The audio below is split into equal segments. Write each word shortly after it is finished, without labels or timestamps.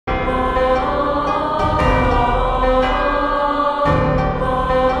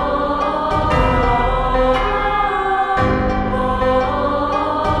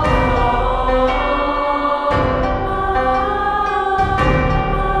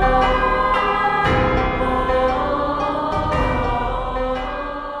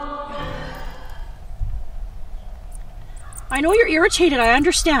I know you're irritated, I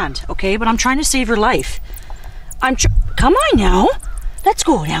understand, okay? But I'm trying to save your life. Come on now. Let's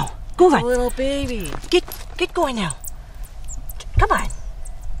go now. Go on. Little baby. Get going now. Come on.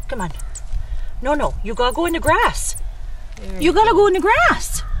 Come on. No, you gotta go in the grass. You gotta go in the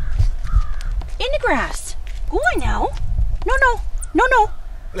grass. In the grass. Go on now. No. No,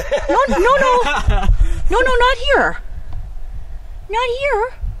 not here. Not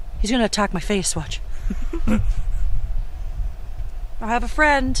here. He's gonna attack my face, watch. I have a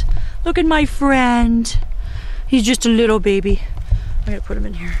friend. Look at my friend. He's just a little baby. I'm gonna put him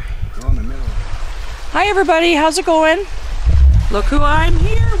in here. Go in the middle. Hi everybody, how's it going? Look who I'm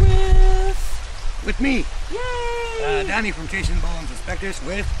here with. With me. Yay! Danny from Chasing Bones Inspectors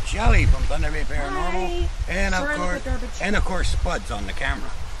with Shelly from Thunder Bay Paranormal. Hi. And of course Spud's on the camera.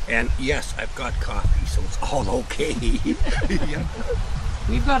 And yes, I've got coffee, so it's all okay. Yeah.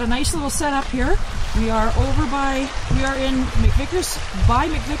 We've got a nice little setup here. We are in McVickers, by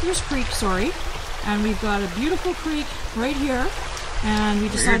McVickers Creek, sorry. And we've got a beautiful creek right here. And we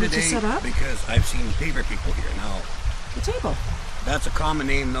decided to set up because I've seen paper people here now. The table. That's a common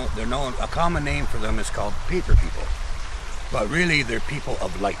name. No, they're known. A common name for them is called paper people, but really they're people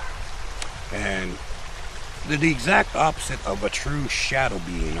of light, and they're the exact opposite of a true shadow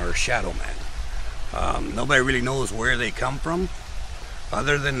being or a shadow man. Nobody really knows where they come from,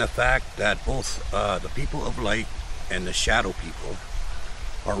 other than the fact that both the people of light and the shadow people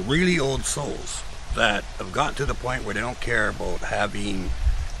are really old souls that have gotten to the point where they don't care about having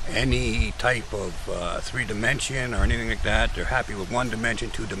any type of 3-dimension or anything like that. They're happy with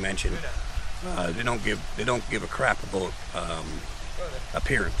 1-dimension, 2-dimension. They don't give a crap about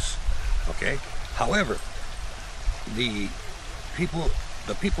appearance. Okay. However, the people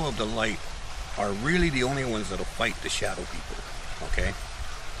of the light are really the only ones that'll fight the shadow people. Okay.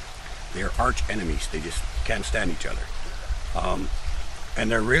 They're arch enemies. They just can't stand each other. And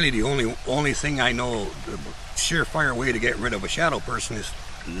they're really the only thing I know. The surefire way to get rid of a shadow person is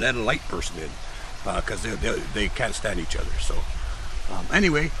let a light person in, because they can't stand each other. So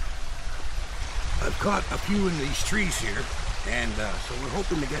anyway, I've caught a few in these trees here, and so we're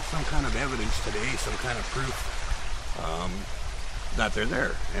hoping to get some kind of evidence today, some kind of proof that they're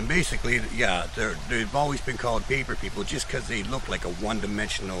there. And basically, yeah, they've always been called paper people just because they look like a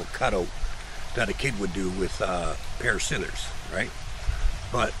 1-dimensional cutout that a kid would do with a pair of scissors, right?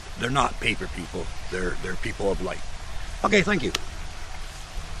 But they're not paper people. They're people of light. Okay, thank you.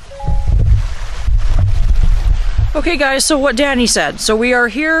 Okay guys, so what Danny said. So we are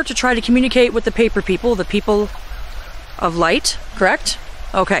here to try to communicate with the paper people, the people of light, correct?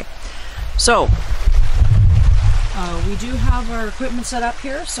 Okay. So, we do have our equipment set up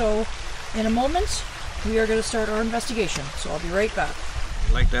here, so in a moment we are going to start our investigation. So I'll be right back.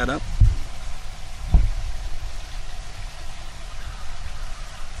 Light that up.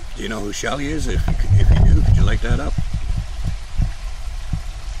 Do you know who Shelly is? If you do, could you light that up?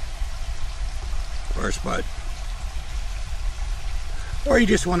 Or Spud? Or you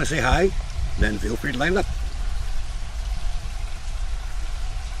just want to say hi, then feel free to light it up.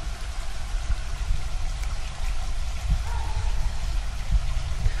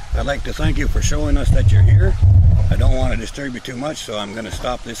 I'd like to thank you for showing us that you're here. I don't want to disturb you too much, so I'm going to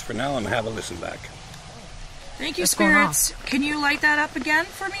stop this for now and have a listen back. Thank you, spirits. Can you light that up again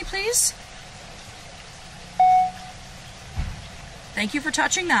for me, please? Thank you for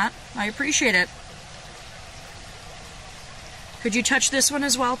touching that. I appreciate it. Could you touch this one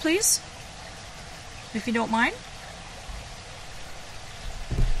as well, please? If you don't mind.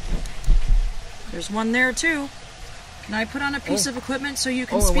 There's one there too. Can I put on a piece of equipment so you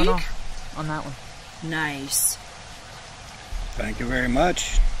can speak? It went off on that one. Nice. Thank you very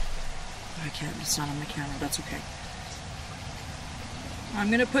much. I can't, it's not on my camera, that's okay. I'm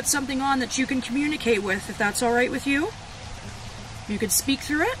going to put something on that you can communicate with, if that's alright with you. You can speak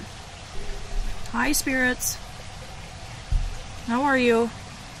through it. Hi, spirits. How are you?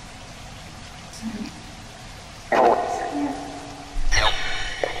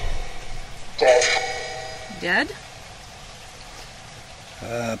 Dead?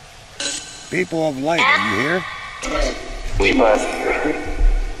 People of light, are you here? We must.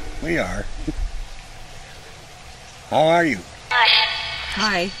 We are. How are you?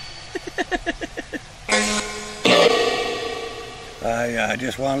 Hi. I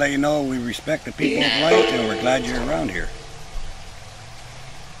just want to let you know we respect the people of light and we're glad you're around here.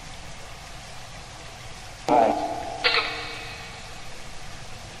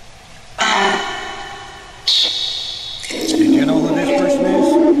 Did you know who this person is?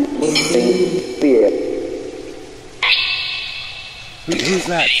 Who's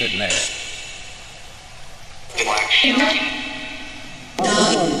that sitting there?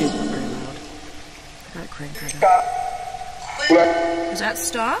 praying for that. Does that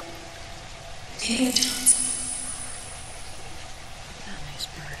stop? That nice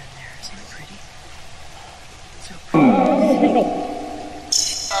bird in there. Isn't it pretty? So pretty.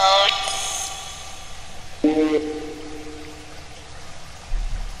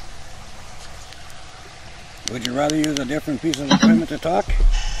 Would you rather use a different piece of equipment to talk?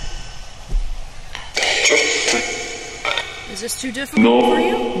 Is this too difficult for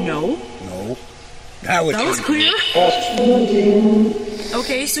you? No. No. That was clear.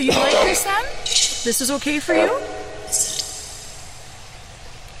 Okay, so you like this then? This is okay for you?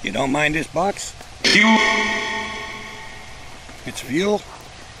 You don't mind this box? It's fuel?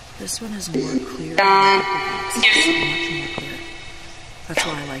 This one is more clear. It's much more clear. That's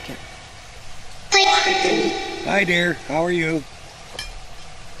why I like it. Hi dear, how are you?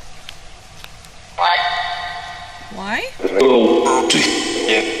 Why?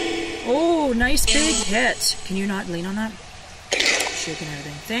 Oh, nice big hit. Can you not lean on that? Shaking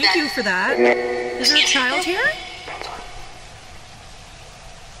everything. Thank you for that. Is there a child here?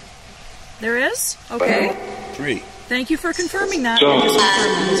 There is? Okay. 3. Thank you for confirming that. I just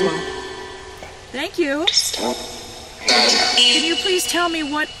confirmed that as well. Thank you. Can you please tell me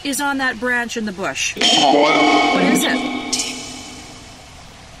what is on that branch in the bush? What is it?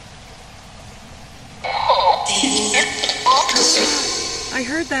 I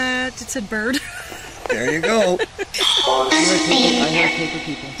heard that. It said bird. There you go. I heard paper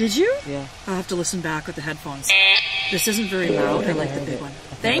people. Did you? Yeah. I'll have to listen back with the headphones. This isn't very loud. I like the big one.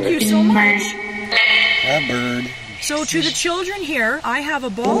 Thank you so much. A bird. So to the children here, I have a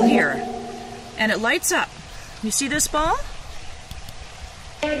ball here. And it lights up. You see this ball?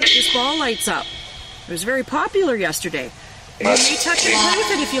 This ball lights up. It was very popular yesterday. You may touch and play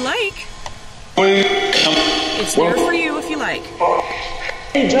with it if you like. It's there for you if you like.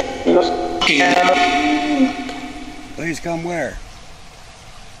 Please come where?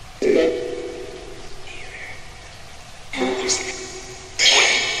 Did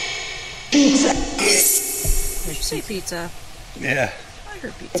you say pizza? Yeah. I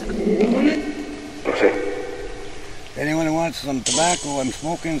heard pizza. Anyone who wants some tobacco, I'm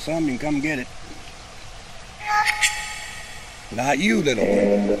smoking some, you can come get it. Not you, little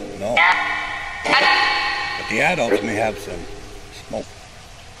one. No. But the adults may have some smoke.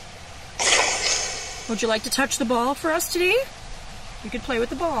 Would you like to touch the ball for us today? You could play with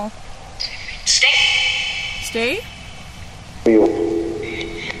the ball. Stay?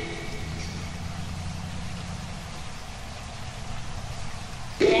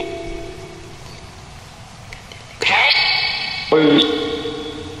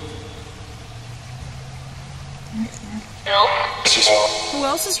 Who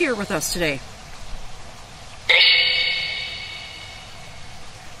else is here with us today?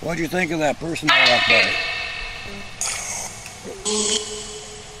 What'd you think of that person that walked by?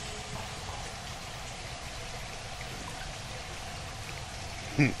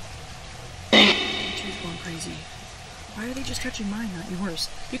 She's going crazy. Why are they just touching mine, not yours?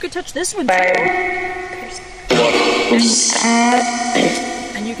 You could touch this one too.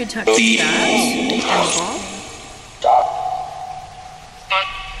 And you could touch that and the ball.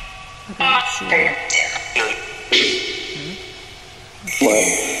 Okay, sure.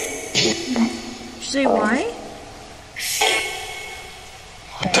 Did you say why?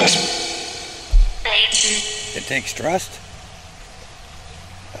 It takes trust?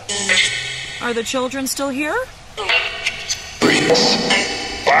 Are the children still here?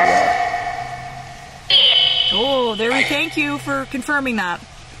 Oh, there we thank you for confirming that.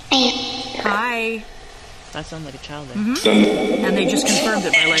 Hi. That sounds like a child there. Mm-hmm. And they just confirmed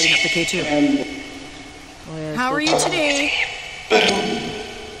it by lighting up the K2. Oh, yeah, How are you today?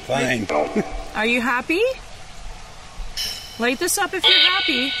 Fine. Are you happy? Light this up if you're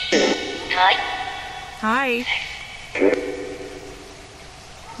happy. Hi.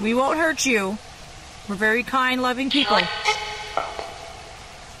 We won't hurt you. We're very kind, loving people.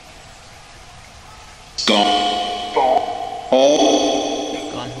 Gone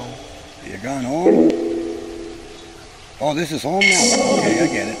home. You gone home? Oh, this is home now? Okay, I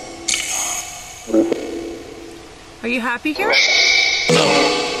get it. Are you happy here? No.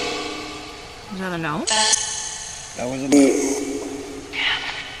 Is that a no? That was a...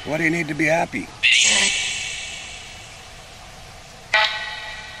 What do you need to be happy?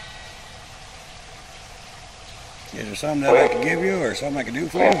 Is there something that I can give you or something I can do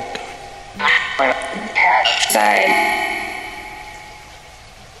for you?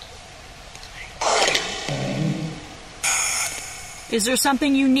 Is there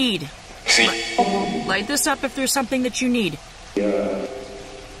something you need? Light this up if there's something that you need.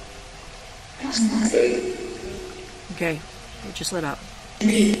 Okay, it just lit up.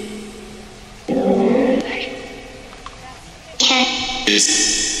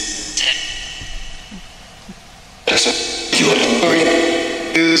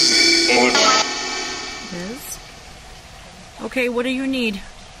 Liz? Okay, what do you need?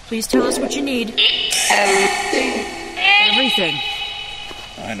 Please tell us what you need. Everything.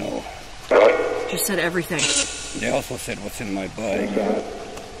 I know. Just said everything. They also said what's in my bag.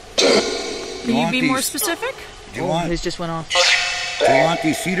 Can you be more specific? Do you want? His just went off. Do you want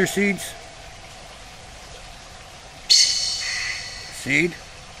these cedar seeds? Seed?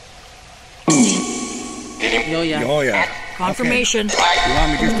 Oh yeah. Oh yeah. Confirmation. Okay. You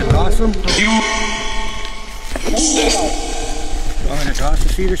want me just to toss them? You want me to toss the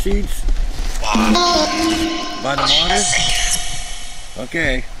cedar seeds? By the water?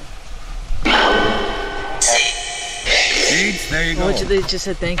 Okay. Seeds, there you go. Oh, they just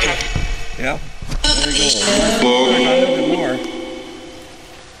said thank you. Yeah. There you go. A little bit more.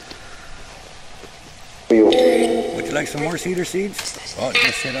 Would you like some more cedar seeds? Oh,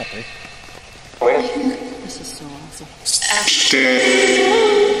 just sit up, eh? This is so awesome.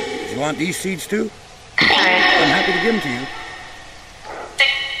 You want these seeds too? I'm happy to give them to you.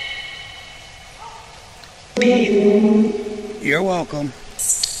 You're welcome.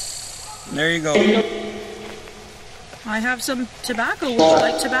 There you go. I have some tobacco. Would you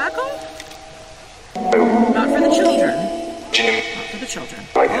like tobacco? Not for the children. Not for the children.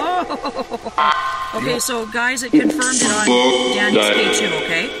 Oh. Okay, so guys, it confirmed it on Danny's K2,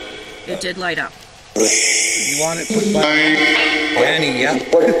 okay? It did light up. You want it put by Danny, yeah?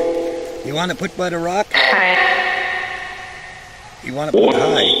 You want it put by the rock? You want it put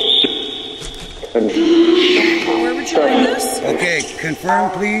high? Where would you like this? Okay,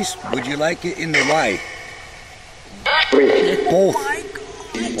 confirm please. Would you like it in the Y? Both.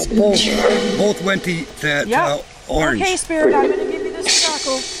 Both went to orange. Okay, Spirit, I'm going to give you this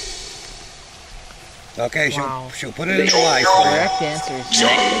tobacco. Okay, Wow. she'll put it in the Y for Correct answers.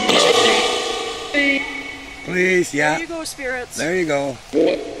 you. Please, yeah. There you go, Spirits. There you go.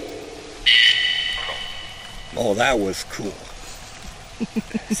 Oh, that was cool.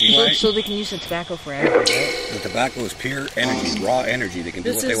 See why? So they can use the tobacco forever, right? The tobacco is pure energy, raw energy. They can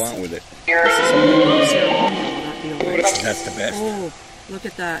do what they want with it. That's the best. Oh, look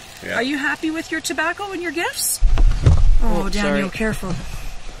at that. Yeah. Are you happy with your tobacco and your gifts? Oh, Daniel, sorry. careful.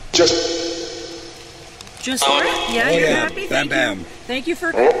 Just for it? Yeah, Oh, you're yeah. happy? Bam, bam. Thank you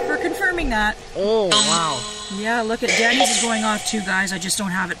for confirming that. Oh wow. Yeah, look at Danny's is going off too, guys. I just don't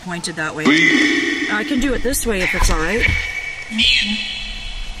have it pointed that way. I can do it this way if it's all right.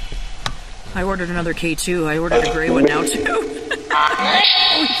 I ordered another K2. I ordered a gray one now too. Oh,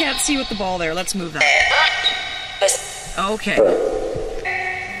 we can't see with the ball there. Let's move that. Okay.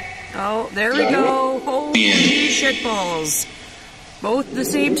 Oh, there we go. Holy shit balls. Both at the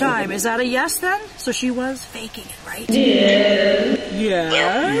same time. Is that a yes then? So she was faking it, right?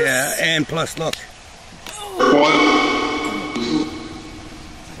 Yeah. Yeah, and plus look. I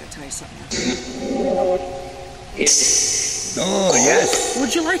gotta tell you something else. Oh, yes.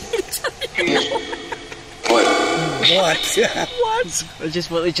 Would you like me to tell you? What? What? It just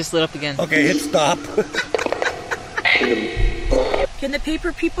lit up again. Okay, hit stop. Can the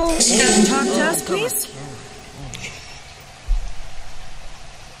paper people talk to us, please?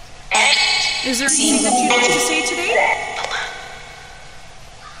 Is there anything that you'd like to say today?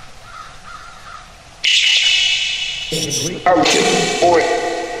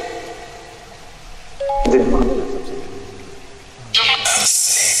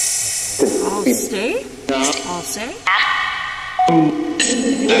 I'll stay? I'll say?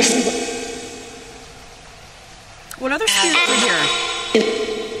 What other spirits are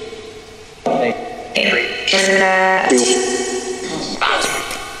here?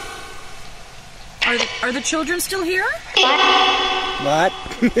 Are the children still here? What?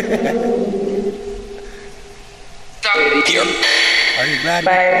 Are you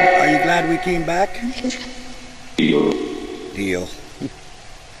glad we came back? Deal.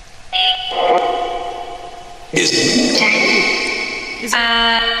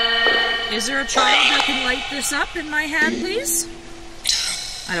 Is there a child that can light this up in my hand, please?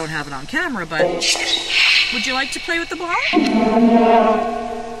 I don't have it on camera, but would you like to play with the ball?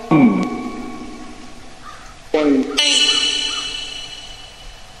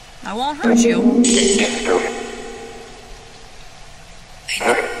 I won't hurt you.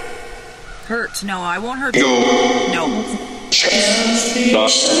 Hurt? No, I won't hurt you. No.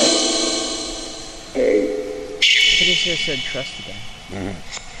 It just said trust again.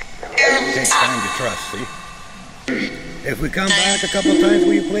 It takes time to trust, see? If we come back a couple times,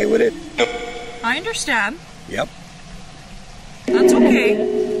 will you play with it? I understand. Yep. okay.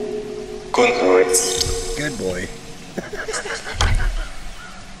 Good boy.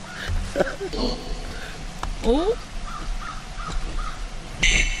 Oh.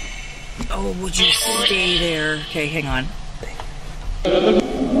 Oh, would you stay there? Okay, hang on. There.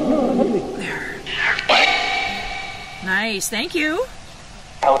 Nice, thank you.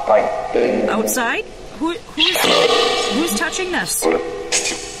 Outside? Who's touching this? Can I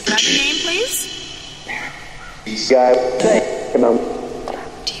have your name, please?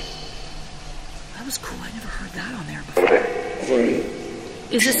 That was cool. I never heard that on there before.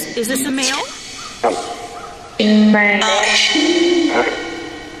 Is this a male?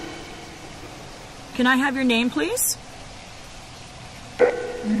 Can I have your name, please?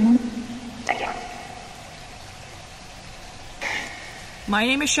 My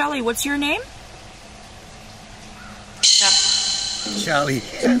name is Shelley. What's your name? Charlie,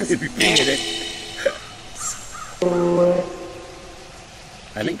 repeated it.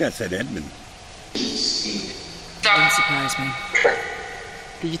 I think that said Edmund. Don't surprise me.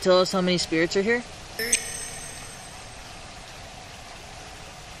 Could you tell us how many spirits are here?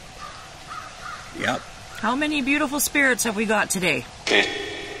 Yep. How many beautiful spirits have we got today?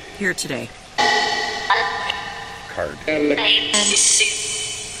 Here today. Card. Let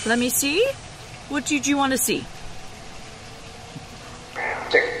me see. What did you want to see?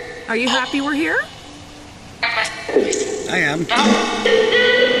 Are you happy we're here? I am.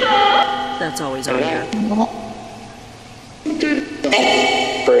 That's always on here.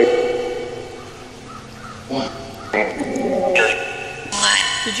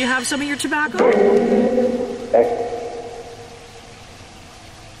 Did you have some of your tobacco?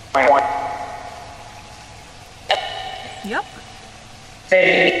 Yep. I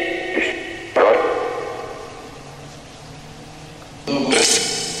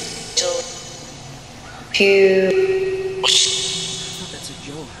thought that's a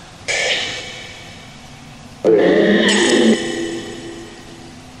joke.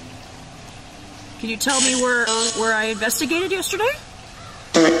 Can you tell me where I investigated yesterday?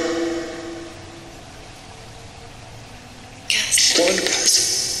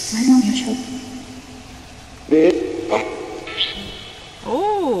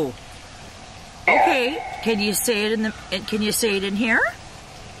 Oh. Okay. Can you say it in here?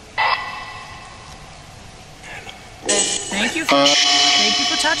 Thank you for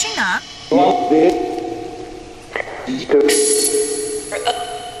touching that.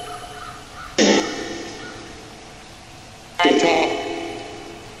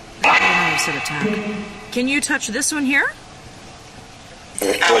 Attack. Can you touch this one here?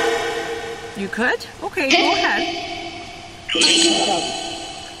 You could? Okay, go ahead.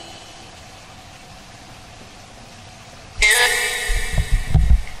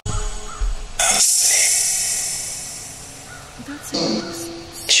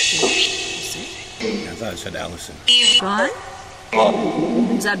 I thought it said Allison. Gone?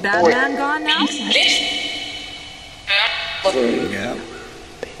 Is that bad man gone now? Yeah.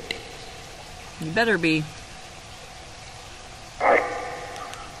 You better be.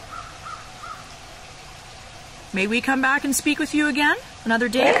 May we come back and speak with you again another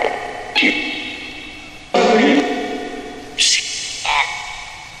day?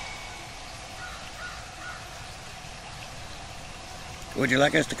 Would you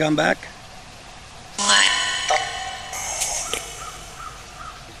like us to come back?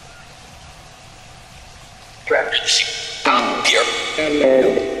 Yes.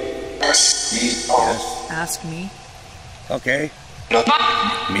 Ask me. Okay.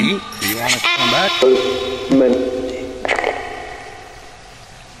 Me? Do you want us to come back?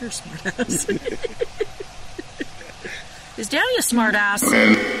 You're a smart ass. Is Danny a smart ass?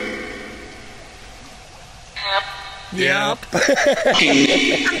 Yep.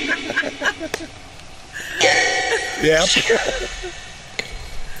 Yep.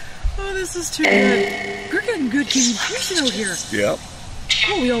 Oh, this is too good. We're getting good communication out here. Yep.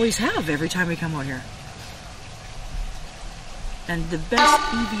 Oh, we always have every time we come out here. And the best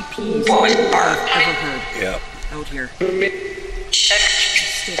EVPs I've ever heard. Yep. Out here.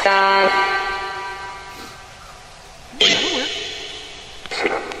 That'll work. You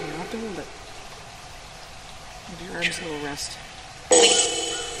don't have to hold it. Give your arms a little rest.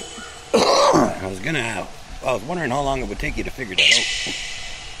 I was wondering how long it would take you to figure that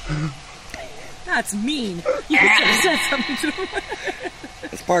out. That's mean. You could have said something to him.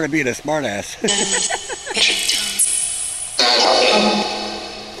 It's part of being a smartass.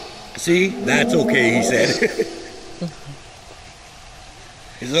 See? That's okay, he said.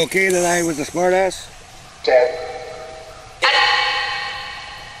 Is it okay that I was a smartass?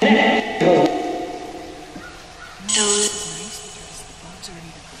 are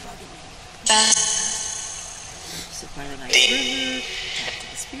even bugging me. Sit by the nice river, talk to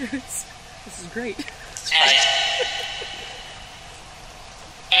the spirits. This is great.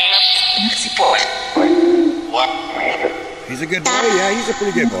 He's a good boy. Yeah, he's a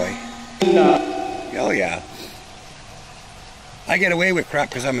pretty good boy. Oh yeah. I get away with crap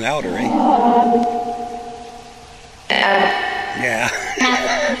because I'm an elder, eh? Yeah.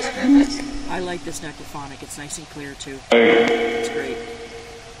 I like this necrophonic. It's nice and clear too. It's great.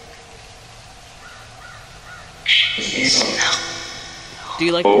 Do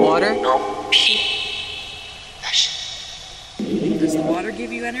you like the water? Does the water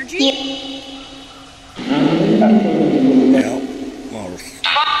give you energy? Yeah. Well,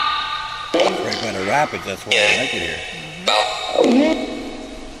 right by the rapids, that's why I like it here.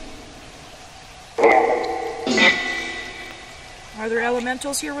 Are there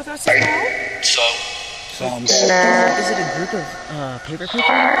elementals here with us as well? Some. Is it a group of paper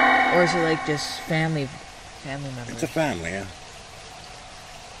people? Or is it like just family members? It's a family, yeah.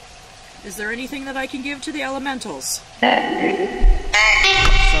 Is there anything that I can give to the elementals?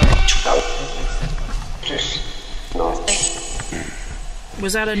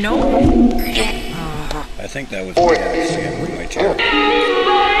 Was that a no? I think that was me actually with my chair.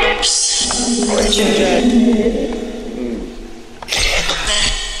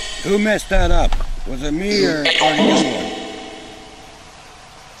 Who messed that up? Was it me or the young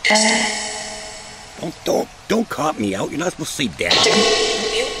one? Don't cop me out. You're not supposed to say dad.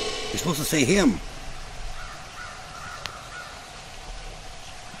 You're supposed to say him.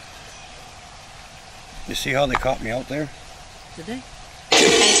 You see how they caught me out there? Did they?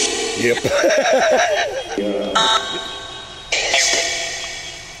 Yep.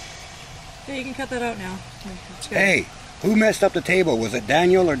 Yeah, you can cut that out now. That's good. Hey, who messed up the table? Was it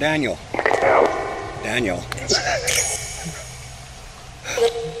Daniel or Daniel? Daniel.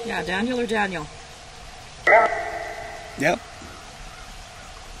 Yeah, Daniel or Daniel? Yep.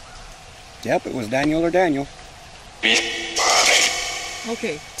 Yep, it was Daniel or Daniel.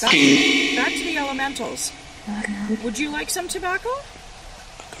 Okay, back to the elementals. Would you like some tobacco?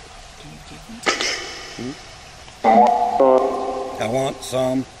 I want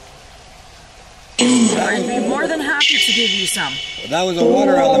some. I'd be more than happy to give you some. That was a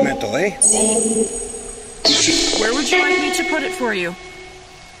water elemental, eh? Where would you like me to put it for you?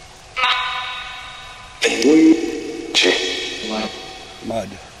 Mud.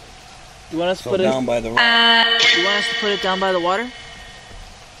 You want us to So put it down by the rock. You want us to put it down by the water?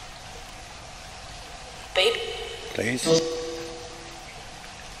 Please.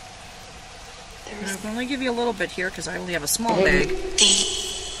 I can only give you a little bit here because I only have a small bag.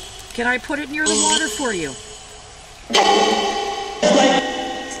 Can I put it near the water for you?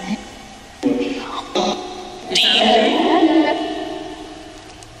 Is that okay?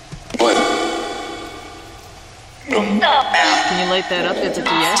 Can you light that up? That's a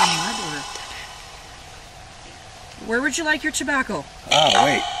yes. Where would you like your tobacco? Oh,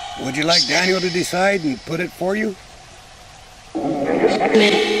 wait. Would you like Daniel to decide and put it for you?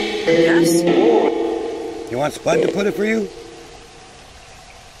 Yes. You want Spud to put it for you?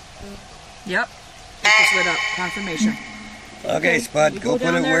 Yep. It just lit up. Confirmation. Okay, Spud, You go put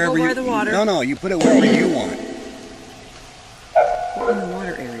down it there, wherever go by you... the water. No, you put it wherever you want. In the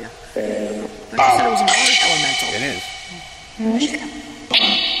water area. I thought you said it was an water elemental. It is.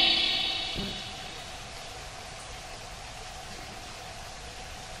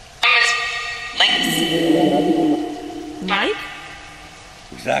 Mike?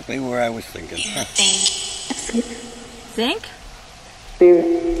 Exactly where I was thinking. Think?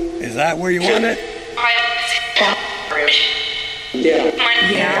 Is that where you want it? Yeah.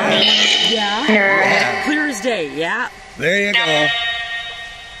 Clear as day, yeah. There you go.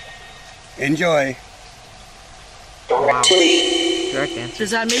 Enjoy. Correct answer.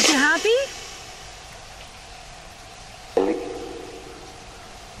 Does that make you happy?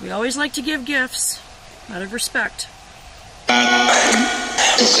 We always like to give gifts out of respect.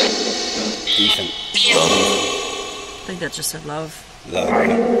 Decent. I think that just said love. Love.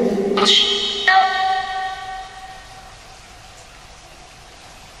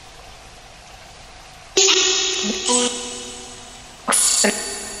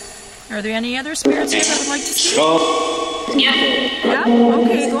 Are there any other spirits here that would like to speak? Yeah?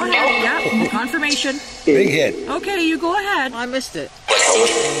 Okay, go ahead. Yeah, confirmation. Big hit. Okay, you go ahead. I missed it.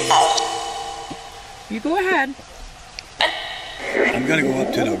 You go ahead. I'm gonna go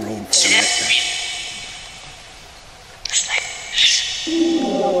up to the road for a minute.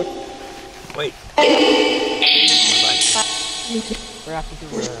 Wait. We have to do a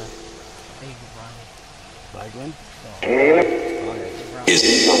big run. Bag one? Okay. Who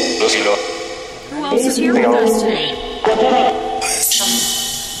else is here with us today?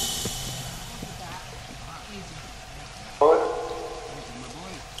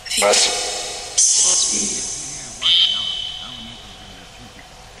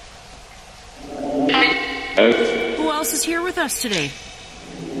 Who else is here with us today?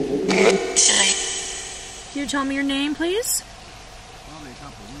 Can you tell me your name, please?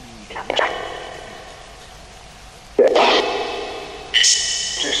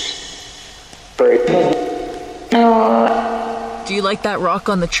 Do you like that rock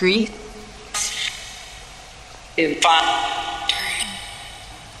on the tree?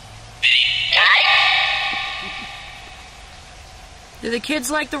 Do the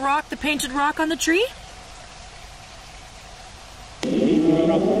kids like the rock, the painted rock on the tree?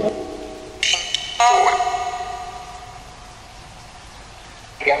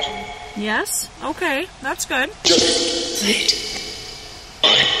 Yes? Okay, that's good.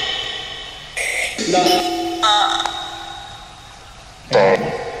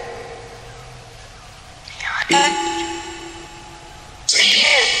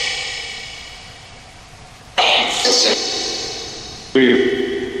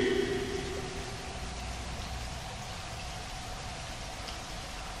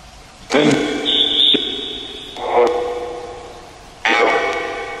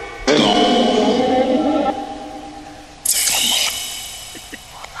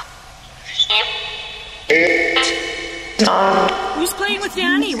 Who's playing with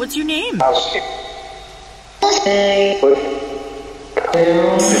Danny? What's your name?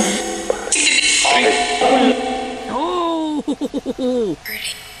 Oh,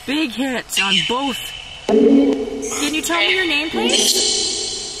 big hits on both. Can you tell me your name, please?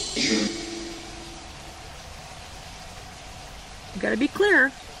 You gotta be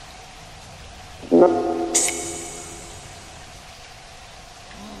clear.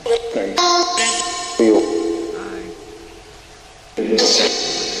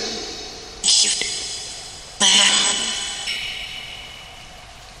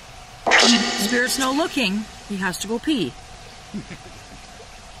 Spirit's no looking. He has to go pee.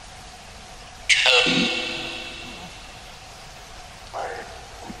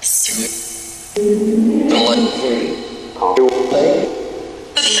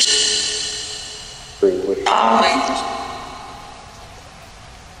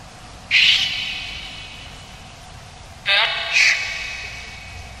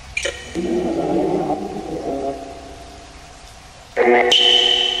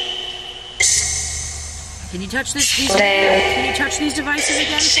 Can you touch this? Can you touch these devices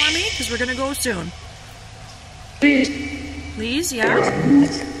again for me? Because we're gonna go soon. Please, yeah.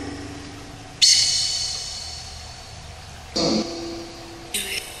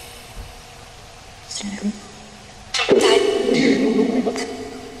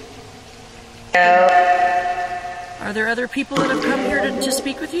 Are there other people that have come here to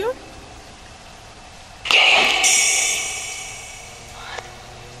speak with you?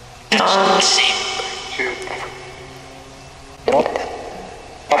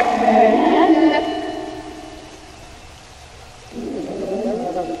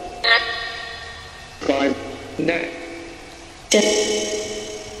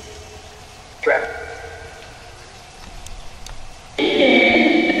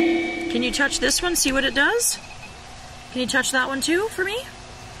 Can you touch this one? See what it does? Can you touch that one too for me?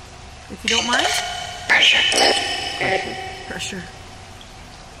 If you don't mind? Pressure.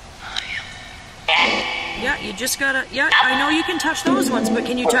 Yeah, you just gotta... Yeah, I know you can touch those ones, but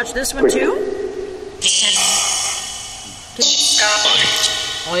can you touch this one too?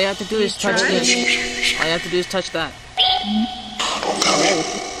 All you have to do is touch this. All you have to do is touch that.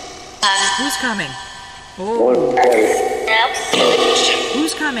 Who's coming? Oh.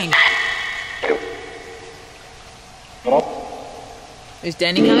 Who's coming? Is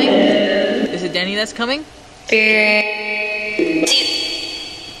Danny coming? Is it Danny that's coming?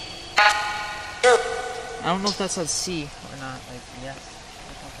 I don't know if that says C or not. Like, yes.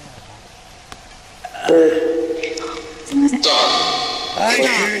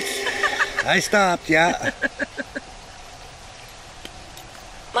 I stopped, yeah.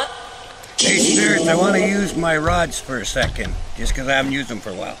 Hey, Spirits, I want to use my rods for a second, just because I haven't used them for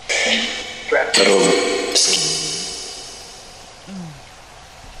a while.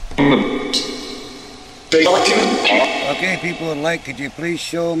 Okay, people would like, could you please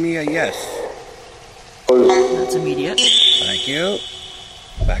show me a yes? That's immediate. Thank you.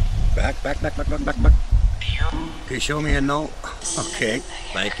 Back. Okay, show me a no. Okay,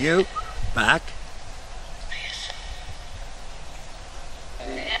 thank you. Back.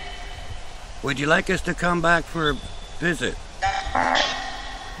 Would you like us to come back for a visit?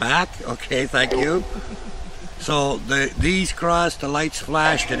 Back? Okay, thank you. So these crossed, the lights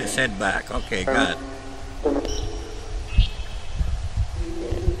flashed, and it said back. Okay, got it.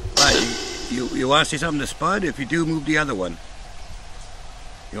 But you want to say something to Spud? If you do, move the other one.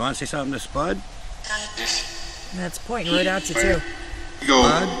 You want to say something to Spud? That's pointing right at you too.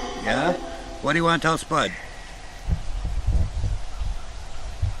 Spud? Yeah? What do you want to tell Spud?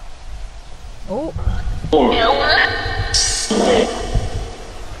 Oh.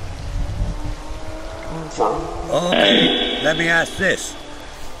 Okay, let me ask this.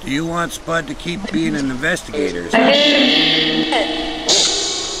 Do you want Spud to keep being an investigator?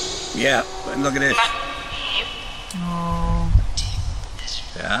 Yeah, and look at this. Oh.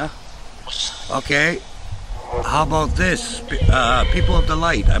 Yeah? Okay. How about this? People of the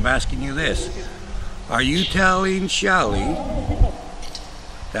light, I'm asking you this. Are you telling Shelly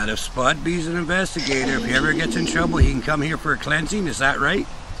that if Spud be's an investigator, if he ever gets in trouble, he can come here for a cleansing? Is that right?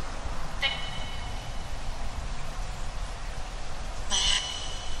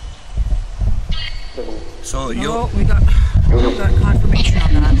 So Oh, we got confirmation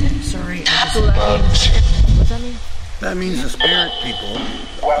on that. Sorry. What's that mean? that means the spirit people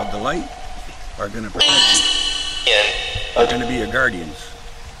of the light are going to protect you. Are going to be your guardians.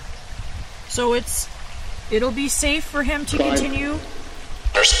 So it'll be safe for him to continue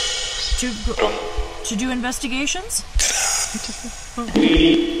to do investigations?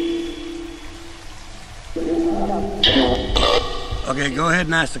 Okay, go ahead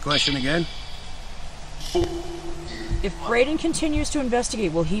and ask the question again. If Braden continues to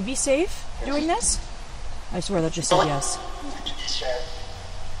investigate, will he be safe doing this? I swear that just said yes.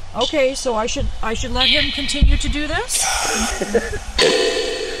 Okay, so I should let him continue to do this?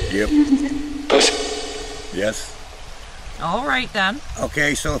 Yep. Yes. All right then.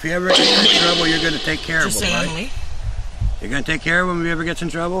 Okay, so if he ever gets in trouble, you're going to take care Just of him, say right? Emily. You're going to take care of him if he ever gets in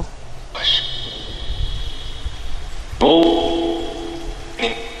trouble?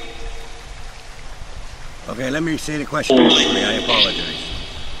 Okay, let me say the question correctly. I apologize.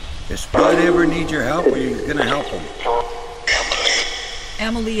 If Spud ever needs your help, are you going to help him?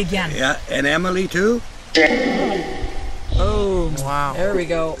 Emily again. Yeah, and Emily too? Oh, Wow. there we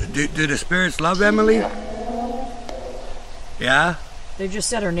go. Do the spirits love Emily? Yeah? They've just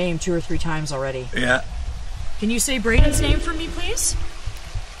said her name 2 or 3 times already. Yeah. Can you say Braden's name for me, please?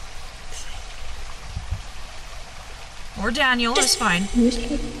 Or Daniel, that's fine.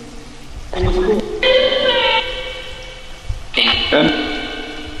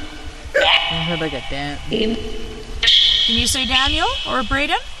 I heard like a dance. Can you say Daniel or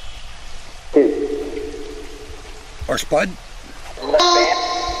Braden? Or Spud?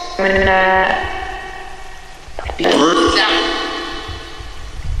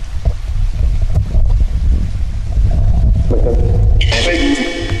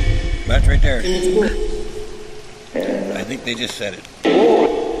 That's right there. I think they just said it.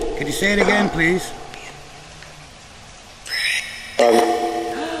 Could you say it again, please?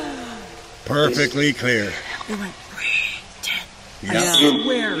 Perfectly clear. They went, Braden. Yeah. I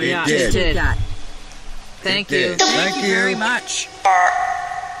swear It it did. did that. Thank It you. did. Thank you very you. much.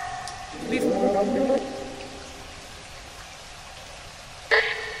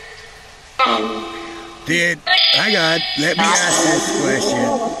 Hang on, let me ask this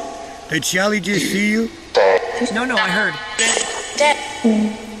question. Did Shelly just see you? No, I heard.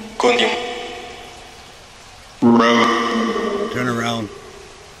 Turn around.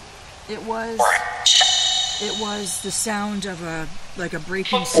 It was the sound of a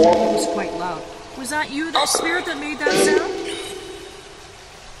breaking sound. It was quite loud. Was that you, that spirit, that made that sound?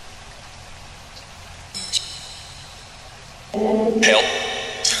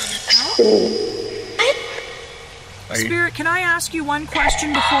 Spirit, can I ask you one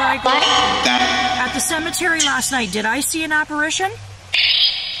question before I go? At the cemetery last night, did I see an apparition?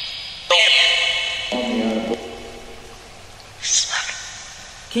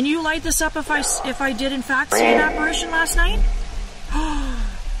 Can you light this up if I did in fact see an apparition last night?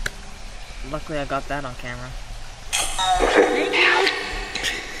 Luckily, I got that on camera. Thank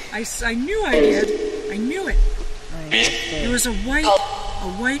you. I knew I did. I knew it. It was a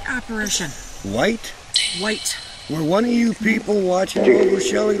white apparition. White? White. Were one of you people watching over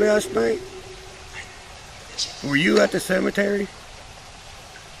Shelly last night? Were you at the cemetery?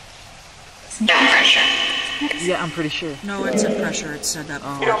 Yeah, I'm pretty sure. No, it said pressure. It said that.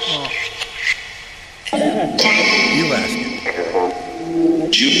 Oh, well. You asked it.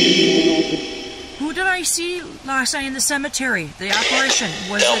 Who did I see last night in the cemetery? The apparition.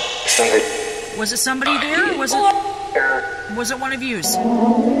 Was it somebody there? Or was it one of yous?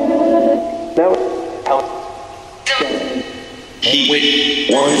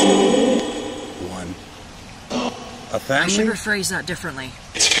 Wait, one. One. A I should family? rephrase that differently.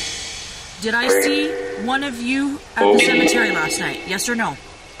 Did I see one of you at the cemetery last night? Yes or no?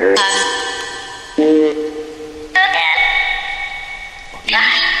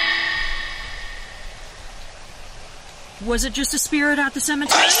 Was it just a spirit at the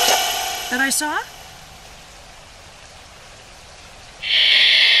cemetery that I saw?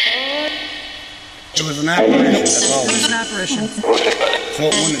 It was an apparition, that's all. It was an apparition. So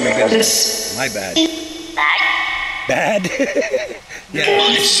it wouldn't have been my bad. Bad? Yeah. Yeah,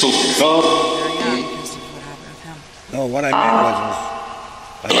 because of what happened with him. No, what I meant was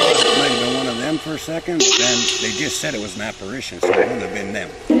I thought it might have been one of them for a second, but then they just said it was an apparition, so it wouldn't have been them.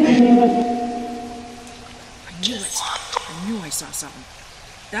 I knew it. I knew I saw something.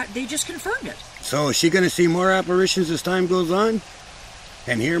 That they just confirmed it. So is she going to see more apparitions as time goes on?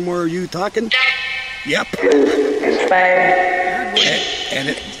 And hear more of you talking? Yep. And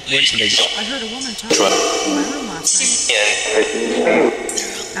it went I heard a woman talking in my room last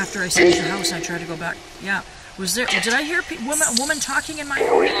night. After I staged the house, I tried to go back. Yeah, was there? Did I hear a woman talking in my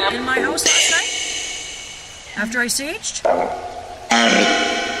house last night? After I saged?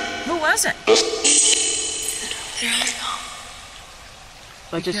 Who was it?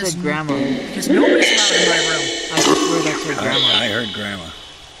 I just said grandma. Because nobody's allowed in my room. I swear that's her grandma. I heard grandma.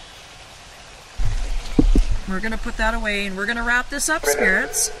 We're gonna put that away, and we're gonna wrap this up,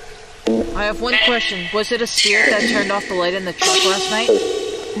 spirits. I have one question. Was it a spirit that turned off the light in the truck last night?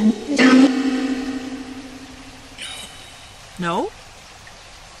 No?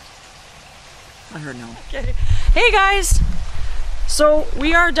 I heard no. Okay. Hey guys! So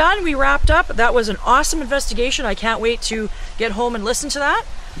we are done. We wrapped up. That was an awesome investigation. I can't wait to get home and listen to that.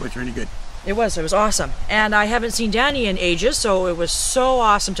 It was really good. It was awesome. And I haven't seen Danny in ages, so it was so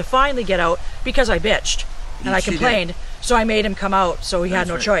awesome to finally get out because I bitched and I complained. So I made him come out, so he had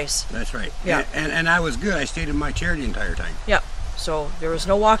no choice. That's right. Yeah. And I was good. I stayed in my chair the entire time. Yep. So there was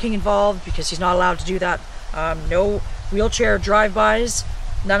no walking involved because he's not allowed to do that. No wheelchair drive-bys,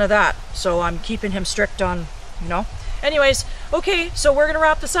 none of that. So I'm keeping him strict on, you know. Anyways, okay, so we're gonna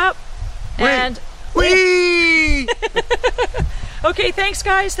wrap this up. And Whee! okay, thanks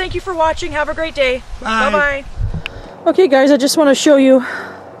guys. Thank you for watching. Have a great day. Bye. Bye-bye. Okay guys, I just want to show you,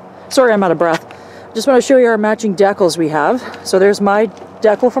 sorry I'm out of breath. Just want to show you our matching decals we have. So there's my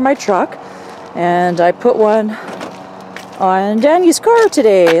decal for my truck, and I put one on Danny's car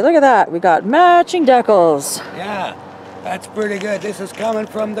today. Look at that. We got matching decals. Yeah, that's pretty good. This is coming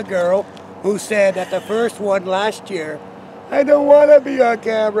from the girl who said at the first one last year, I don't want to be on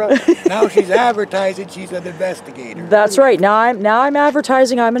camera. Now she's advertising she's an investigator. That's right. Now I'm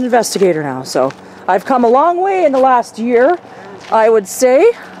advertising I'm an investigator now. So I've come a long way in the last year, I would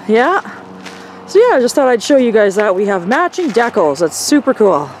say. Yeah. So yeah, I just thought I'd show you guys that we have matching decals. That's super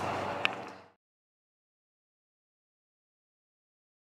cool.